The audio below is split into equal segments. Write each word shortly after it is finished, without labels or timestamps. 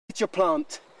pitcher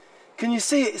plant. Can you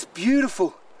see it? It's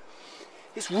beautiful.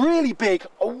 It's really big,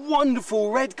 a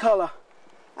wonderful red colour.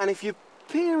 And if you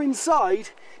peer inside,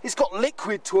 it's got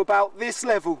liquid to about this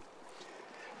level.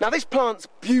 Now this plant's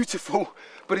beautiful,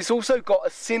 but it's also got a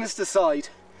sinister side,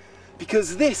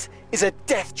 because this is a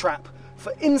death trap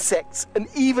for insects and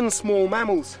even small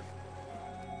mammals.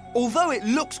 Although it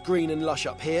looks green and lush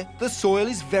up here, the soil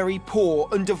is very poor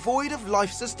and devoid of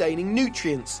life-sustaining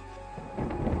nutrients.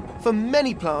 For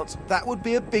many plants, that would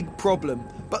be a big problem,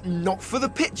 but not for the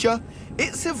pitcher.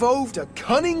 It's evolved a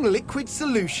cunning liquid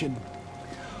solution.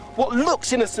 What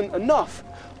looks innocent enough,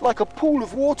 like a pool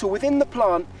of water within the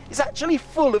plant, is actually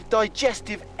full of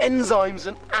digestive enzymes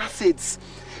and acids.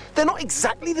 They're not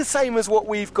exactly the same as what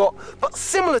we've got, but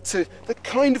similar to the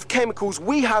kind of chemicals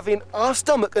we have in our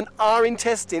stomach and our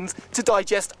intestines to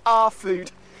digest our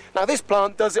food. Now this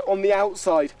plant does it on the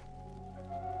outside.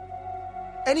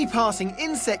 Any passing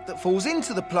insect that falls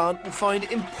into the plant will find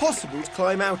it impossible to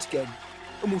climb out again,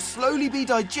 and will slowly be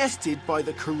digested by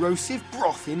the corrosive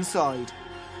broth inside.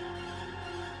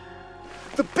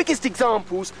 The biggest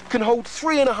examples can hold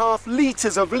 3.5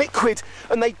 litres of liquid,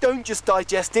 and they don't just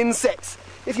digest insects.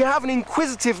 If you have an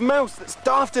inquisitive mouse that's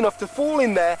daft enough to fall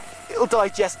in there, it'll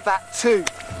digest that too.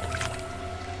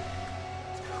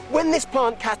 When this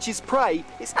plant catches prey,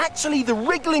 it's actually the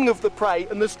wriggling of the prey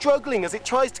and the struggling as it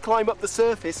tries to climb up the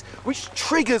surface which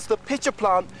triggers the pitcher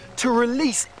plant to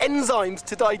release enzymes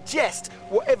to digest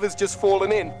whatever's just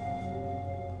fallen in.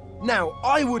 Now,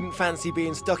 I wouldn't fancy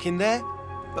being stuck in there,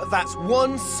 but that's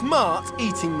one smart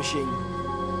eating machine.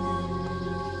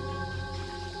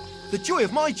 The joy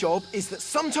of my job is that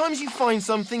sometimes you find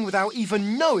something without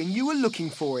even knowing you were looking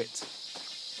for it.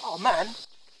 Oh man.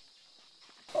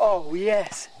 Oh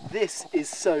yes, this is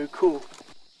so cool.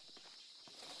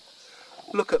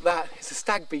 Look at that, it's a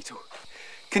stag beetle.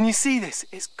 Can you see this?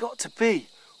 It's got to be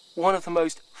one of the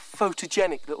most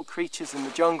photogenic little creatures in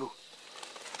the jungle.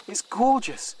 It's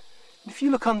gorgeous. And if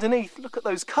you look underneath, look at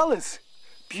those colours.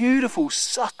 Beautiful,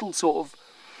 subtle sort of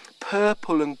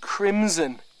purple and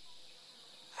crimson.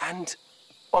 And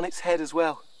on its head as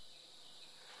well.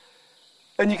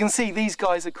 And you can see these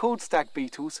guys are called stag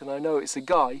beetles, and I know it's a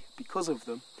guy because of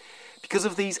them, because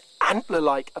of these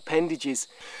antler-like appendages.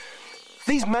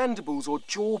 These mandibles or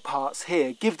jaw parts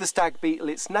here give the stag beetle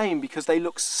its name because they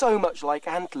look so much like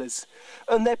antlers,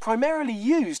 and they're primarily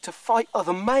used to fight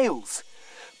other males.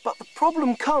 But the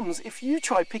problem comes if you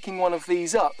try picking one of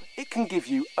these up, it can give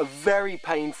you a very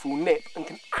painful nip and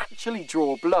can actually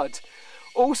draw blood.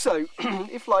 Also,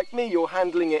 if like me you're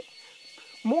handling it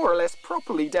more or less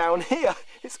properly down here,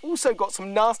 it's also got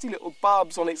some nasty little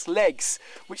barbs on its legs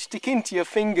which stick into your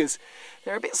fingers.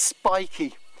 They're a bit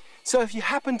spiky. So if you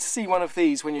happen to see one of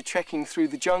these when you're trekking through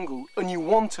the jungle and you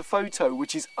want a photo,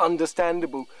 which is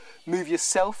understandable, move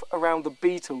yourself around the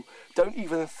beetle. Don't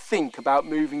even think about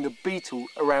moving the beetle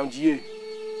around you.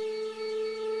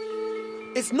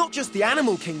 It's not just the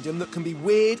animal kingdom that can be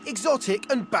weird,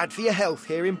 exotic and bad for your health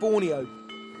here in Borneo.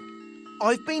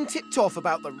 I've been tipped off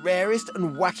about the rarest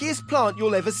and wackiest plant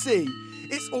you'll ever see.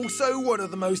 It's also one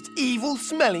of the most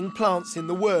evil-smelling plants in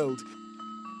the world.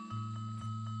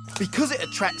 Because it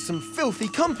attracts some filthy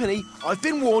company, I've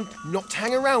been warned not to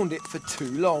hang around it for too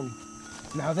long.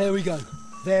 Now there we go.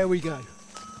 There we go.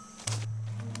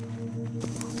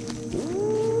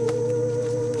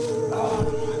 Oh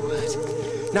my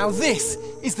word. Now this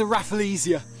is the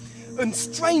Rafflesia. And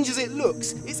strange as it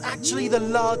looks, it's actually the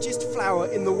largest flower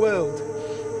in the world.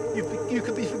 You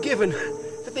could be forgiven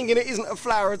for thinking it isn't a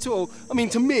flower at all. I mean,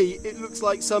 to me, it looks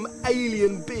like some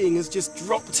alien being has just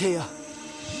dropped here.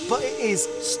 But it is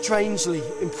strangely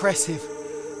impressive.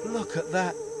 Look at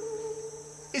that.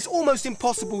 It's almost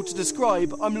impossible to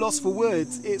describe. I'm lost for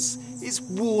words. It's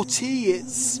warty,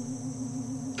 it's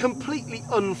completely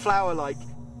unflower-like.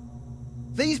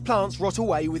 These plants rot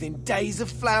away within days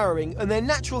of flowering and their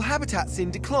natural habitat's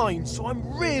in decline, so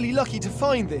I'm really lucky to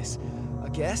find this, I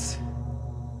guess.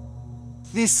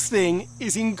 This thing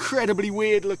is incredibly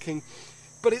weird looking,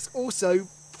 but it's also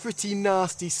pretty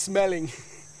nasty smelling.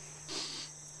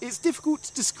 It's difficult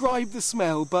to describe the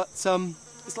smell, but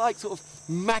it's like sort of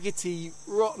maggoty,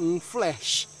 rotten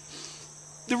flesh.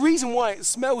 The reason why it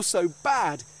smells so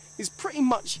bad is pretty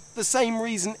much the same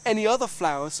reason any other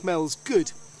flower smells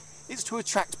good. It's to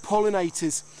attract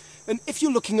pollinators. And if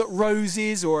you're looking at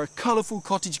roses or a colourful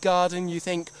cottage garden, you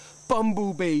think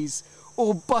bumblebees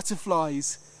or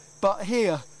butterflies. But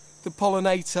here, the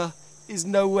pollinator is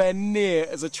nowhere near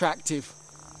as attractive.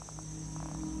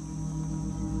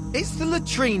 It's the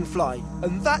latrine fly,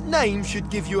 and that name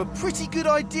should give you a pretty good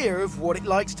idea of what it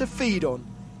likes to feed on.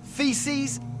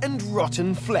 Feces and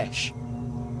rotten flesh.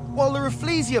 While the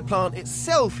Rafflesia plant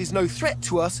itself is no threat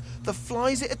to us, the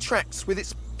flies it attracts with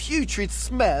its putrid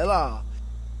smell are.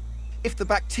 If the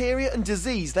bacteria and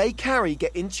disease they carry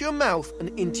get into your mouth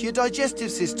and into your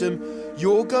digestive system,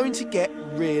 you're going to get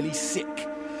really sick.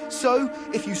 So,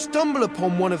 if you stumble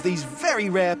upon one of these very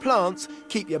rare plants,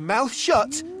 keep your mouth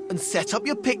shut and set up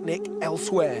your picnic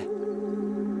elsewhere.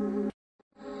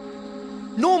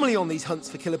 Normally on these hunts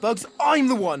for killer bugs, I'm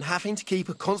the one having to keep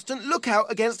a constant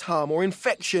lookout against harm or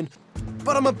infection.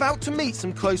 But I'm about to meet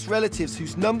some close relatives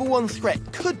whose #1 threat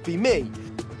could be me.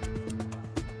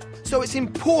 So it's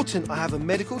important I have a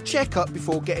medical checkup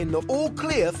before getting the all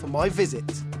clear for my visit.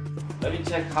 Let me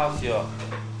check how's your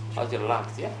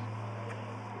lungs, yeah?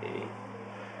 Okay.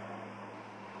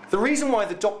 The reason why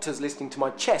the doctor's listening to my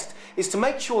chest is to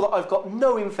make sure that I've got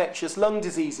no infectious lung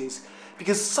diseases,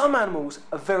 because some animals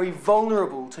are very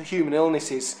vulnerable to human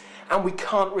illnesses, and we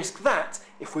can't risk that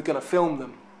if we're going to film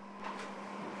them.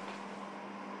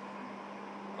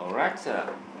 All right, sir.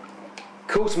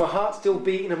 Cool, so my heart's still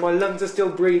beating and my lungs are still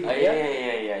breathing,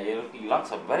 Yeah. Your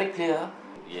lungs are very clear.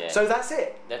 Yeah. So that's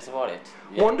it? That's about it.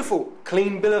 Yeah. Wonderful.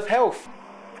 Clean bill of health.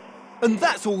 And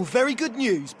that's all very good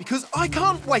news, because I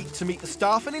can't wait to meet the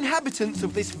staff and inhabitants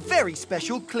of this very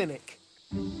special clinic.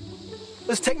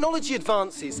 As technology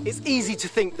advances, it's easy to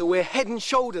think that we're head and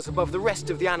shoulders above the rest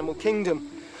of the animal kingdom.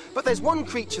 But there's one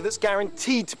creature that's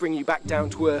guaranteed to bring you back down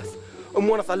to earth. And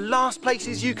one of the last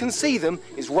places you can see them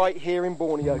is right here in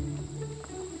Borneo.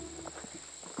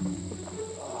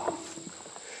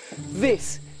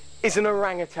 This is an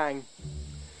orangutan.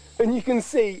 And you can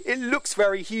see it looks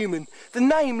very human. The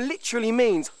name literally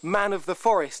means man of the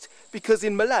forest, because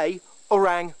in Malay,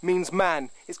 orang means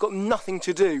man. It's got nothing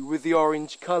to do with the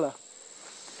orange colour.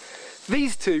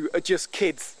 These two are just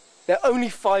kids. They're only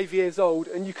 5 years old,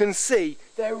 and you can see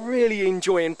they're really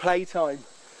enjoying playtime.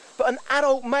 But an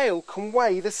adult male can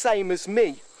weigh the same as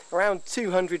me, around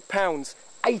 200 pounds,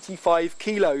 85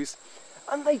 kilos.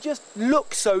 And they just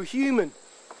look so human.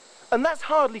 And that's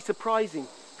hardly surprising,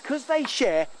 because they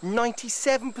share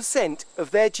 97%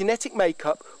 of their genetic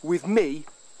makeup with me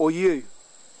or you.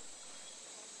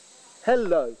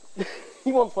 Hello.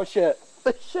 He wants my shirt.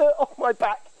 The shirt off my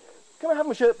back. Can I have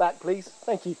my shirt back, please?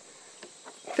 Thank you.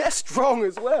 They're strong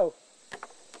as well.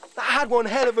 That had one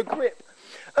hell of a grip.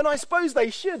 And I suppose they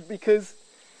should, because,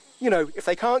 you know, if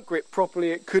they can't grip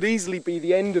properly, it could easily be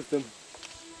the end of them.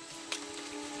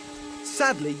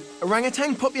 Sadly,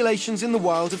 orangutan populations in the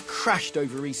wild have crashed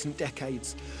over recent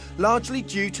decades, largely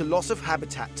due to loss of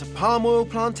habitat to palm oil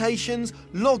plantations,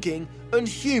 logging and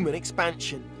human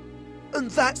expansion.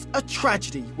 And that's a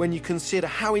tragedy when you consider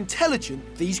how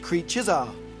intelligent these creatures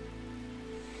are.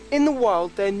 In the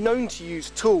wild, they're known to use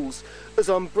tools as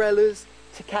umbrellas,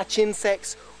 to catch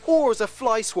insects, or as a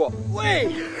fly swat.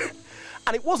 Whee!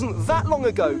 And it wasn't that long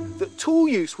ago that tool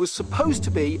use was supposed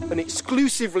to be an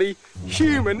exclusively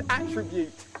human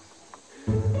attribute.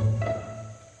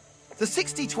 The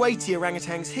 60 to 80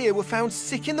 orangutans here were found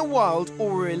sick in the wild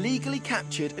or were illegally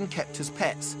captured and kept as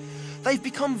pets. They've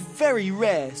become very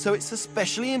rare, so it's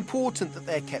especially important that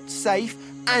they're kept safe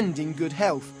and in good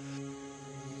health.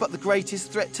 But the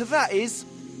greatest threat to that is,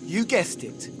 you guessed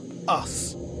it,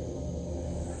 us.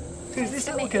 Who's this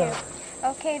little girl?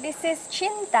 Okay, this is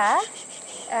Cinta.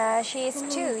 She is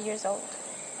 2 years old.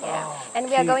 Yeah. Oh, and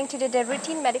we are going to do the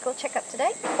routine medical checkup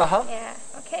today. Uh-huh. Yeah,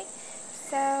 okay.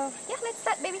 So, yeah, let's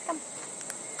start, baby, come.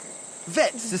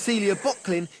 Vet Cecilia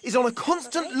Bocklin is on a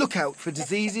constant lookout for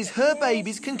diseases her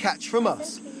babies can catch from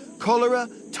us. Cholera,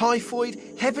 typhoid,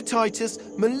 hepatitis,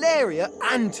 malaria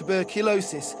and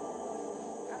tuberculosis.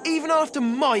 Even after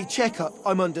my checkup,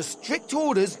 I'm under strict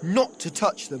orders not to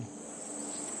touch them.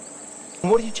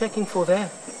 What are you checking for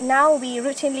there? Now we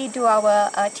routinely do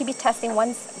our TB testing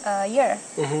once a year.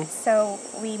 Mm-hmm. So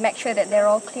we make sure that they're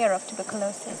all clear of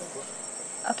tuberculosis.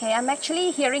 Okay, I'm actually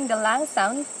hearing the lung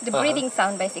sound, the breathing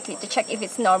sound basically, to check if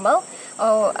it's normal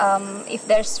or if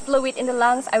there's fluid in the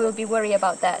lungs. I will be worried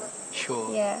about that.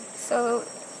 Sure. Yeah, so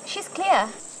she's clear.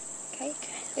 Okay,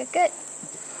 you're good.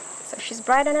 So she's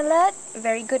bright and alert,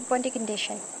 very good body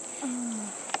condition.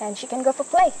 And she can go for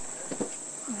play.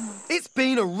 It's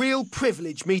been a real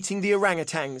privilege meeting the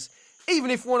orangutans, even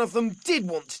if one of them did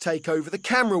want to take over the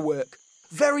camera work.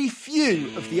 Very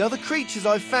few of the other creatures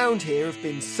I've found here have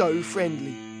been so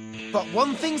friendly. But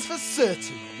one thing's for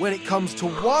certain, when it comes to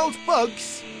wild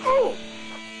bugs,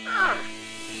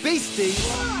 beasties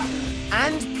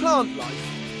and plant life,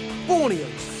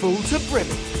 Borneo's full to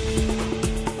brimming.